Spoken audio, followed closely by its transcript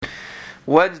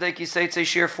Wednesday, Kiseitze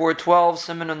Shiur 412,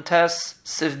 Siman and Tes,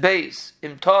 Siv Beis,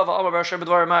 Im Tov, Amar Asher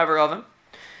B'dvarim Ma'aver.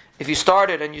 If you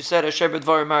started and you said Asher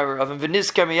B'dvarim Ma'aver,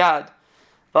 V'nizker miyad,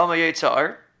 V'ama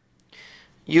Yitzhar,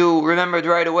 you remembered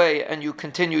right away and you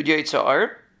continued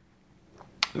Yitzhar.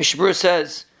 Mishbur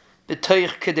says,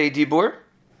 B'teich Kedei Dibur.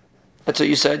 That's what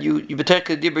you said. You B'teich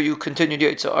Kedei Dibur, you continued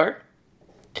Yitzhar.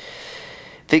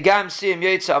 V'gam Siyim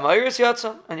Yitzhar Ma'aris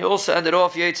Yatzam, and you also ended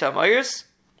off Yitzhar Ma'aris.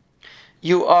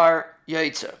 You are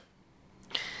Yaitza.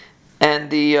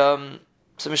 And the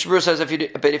so Mishbur says if you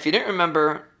didn't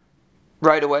remember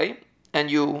right away and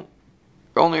you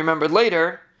only remembered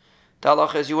later, the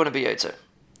halacha is you wouldn't be Yaitza.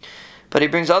 But he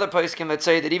brings other poskim that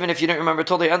say that even if you didn't remember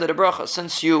till the end of the bracha,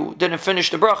 since you didn't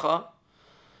finish the bracha,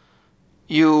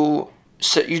 you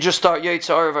just start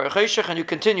Yaitza Arav Archeshech and you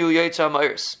continue Yaitza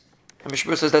Ma'aris. And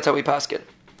Mishbur says that's how we pass it.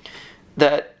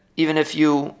 That even if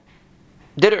you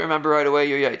didn't remember right away,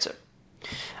 you're Yaitza.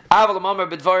 But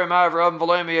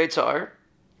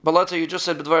let's say you just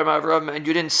said B'dvarim Ma'aver and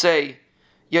you didn't say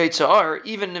Yitzhar,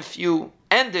 even if you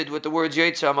ended with the words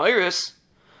Yitzhar Ma'aris,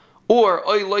 or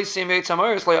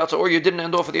you didn't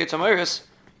end off with Yitzhar Ma'aris,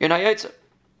 you're not Yitzhar.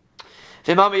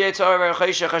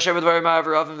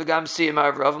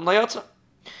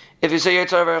 If you say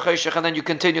Yitzhar and then you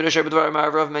continue to share B'dvarim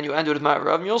Ma'aver and you ended with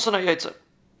Ma'aver, you're also not Yitzhar.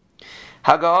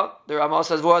 Haga, the Ramah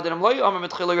says,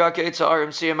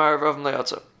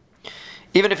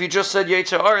 even if you just said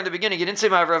Yitzhar in the beginning, you didn't say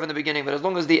Ma'averav in the beginning, but as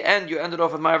long as the end you ended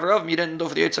off with Ma'averav, you didn't end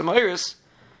off with Yitzhar Ma'aris,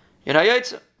 you're not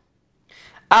Yitzhar.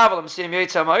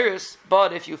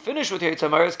 But if you finish with Yitzhar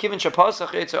Ma'aris, Kivin Shapasach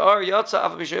Yitzhar, Yatsa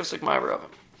Av B'Shevsek Ma'averav.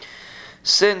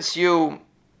 Since you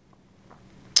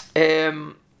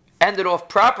ended off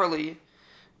properly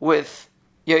with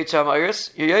Yitzhar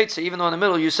Ma'aris, you're Yitzhar, even though in the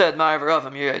middle you said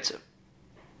Ma'averav, you're Yitzhar.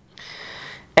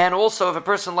 And also, if a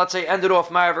person, let's say, ended off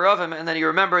Ma'averavim and then he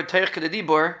remembered Teich Kedei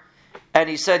Dibur and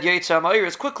he said Yitzhar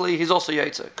Ma'aris quickly, he's also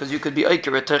Yitzhar, because you could be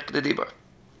Eiker at Teich Kedei Dibur.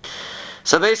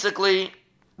 So basically,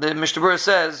 the Mishnah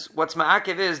says, what's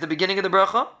Ma'akev is the beginning of the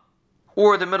bracha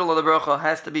or the middle of the bracha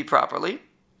has to be properly.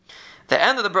 The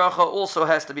end of the bracha also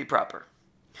has to be proper.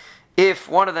 If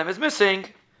one of them is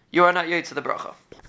missing, you are not Yitzhar the bracha.